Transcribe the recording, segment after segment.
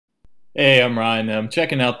Hey, I'm Ryan. I'm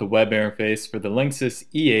checking out the web interface for the Linksys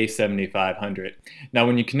EA7500. Now,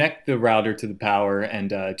 when you connect the router to the power and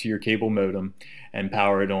to your cable modem and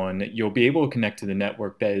power it on, you'll be able to connect to the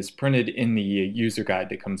network that is printed in the user guide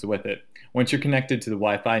that comes with it. Once you're connected to the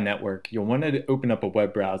Wi-Fi network, you'll want to open up a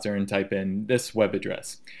web browser and type in this web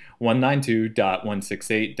address,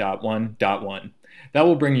 192.168.1.1. That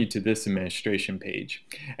will bring you to this administration page.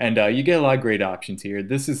 And you get a lot of great options here.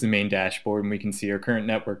 This is the main dashboard, and we can see our current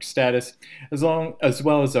network status, as well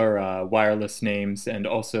as our wireless names, and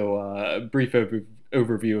also a brief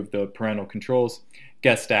overview of the parental controls,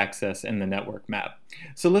 guest access, and the network map.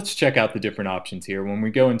 So let's check out the different options here. When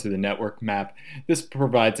we go into the network map, this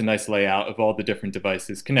provides a nice layout of all the different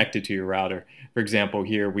devices connected to your router. For example,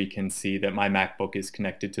 here we can see that my MacBook is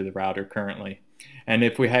connected to the router currently. And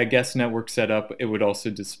if we had a guest network set up, it would also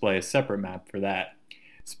display a separate map for that.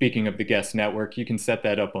 Speaking of the guest network, you can set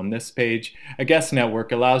that up on this page. A guest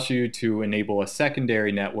network allows you to enable a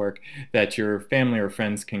secondary network that your family or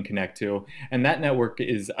friends can connect to, and that network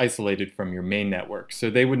is isolated from your main network, so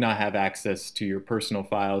they would not have access to your personal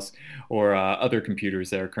files or other computers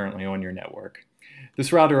that are currently on your network.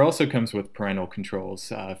 This router also comes with parental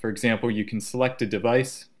controls. For example, you can select a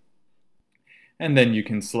device, and then you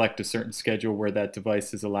can select a certain schedule where that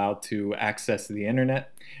device is allowed to access the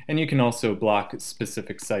internet. And you can also block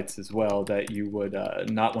specific sites as well that you would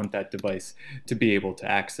not want that device to be able to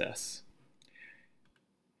access.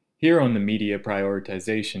 Here on the Media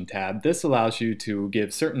Prioritization tab, this allows you to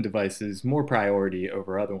give certain devices more priority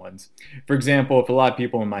over other ones. For example, if a lot of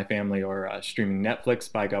people in my family are streaming Netflix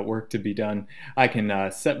but I got work to be done, I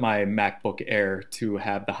can set my MacBook Air to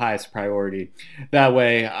have the highest priority. That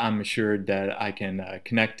way I'm assured that I can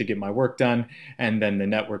connect to get my work done, and then the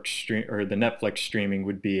Netflix streaming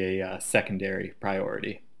would be a secondary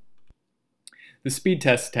priority. The speed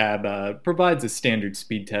test tab provides a standard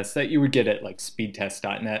speed test that you would get at like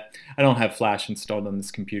speedtest.net. I don't have Flash installed on this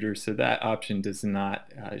computer, so that option does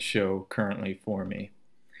not show currently for me.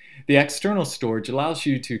 The external storage allows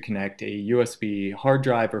you to connect a USB hard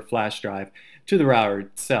drive or flash drive to the router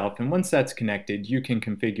itself, and once that's connected, you can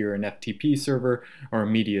configure an FTP server or a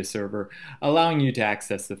media server, allowing you to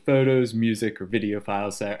access the photos, music, or video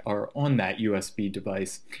files that are on that USB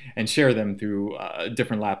device and share them through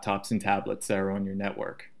different laptops and tablets that are on your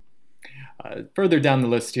network. Further down the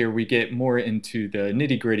list here, we get more into the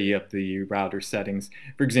nitty-gritty of the router settings.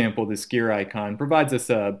 For example, this gear icon provides us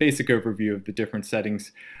a basic overview of the different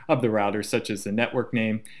settings of the router, such as the network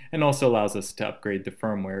name, and also allows us to upgrade the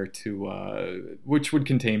firmware to which would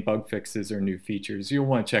contain bug fixes or new features. You'll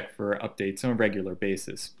want to check for updates on a regular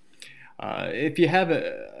basis. If you have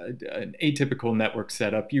an atypical network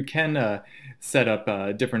setup, you can set up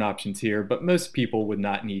different options here, but most people would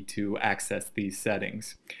not need to access these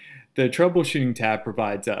settings. The troubleshooting tab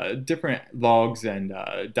provides different logs and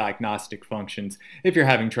diagnostic functions. If you're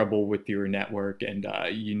having trouble with your network and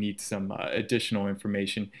you need some additional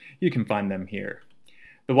information, you can find them here.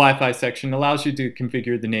 The Wi-Fi section allows you to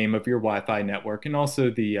configure the name of your Wi-Fi network and also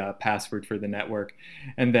the password for the network.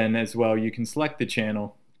 And then as well, you can select the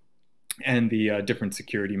channel and the different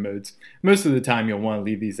security modes. Most of the time you'll want to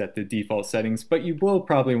leave these at the default settings, but you will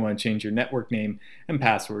probably want to change your network name and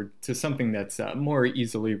password to something that's more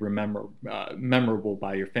easily memorable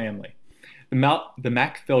by your family. The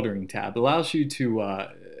Mac filtering tab allows you to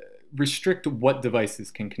restrict what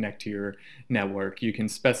devices can connect to your network. You can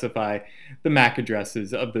specify the MAC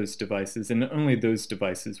addresses of those devices, and only those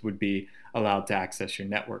devices would be allowed to access your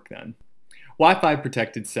network then. Wi-Fi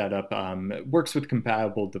protected setup works with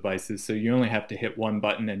compatible devices, so you only have to hit one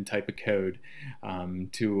button and type a code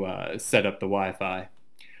to set up the Wi-Fi.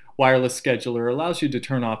 Wireless scheduler allows you to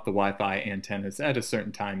turn off the Wi-Fi antennas at a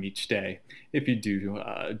certain time each day, if you do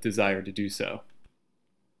desire to do so.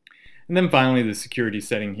 And then finally, the security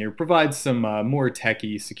setting here provides some more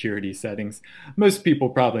techie security settings. Most people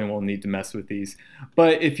probably won't need to mess with these,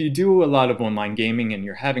 but if you do a lot of online gaming and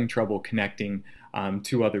you're having trouble connecting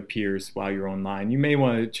to other peers while you're online, you may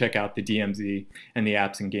want to check out the DMZ and the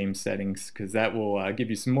apps and games settings, because that will give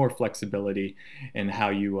you some more flexibility in how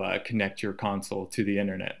you connect your console to the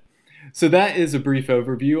internet. So that is a brief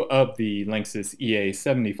overview of the Linksys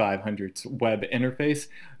EA7500's web interface.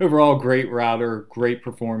 Overall, great router, great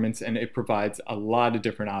performance, and it provides a lot of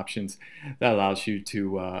different options that allows you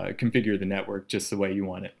to configure the network just the way you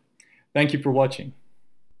want it. Thank you for watching.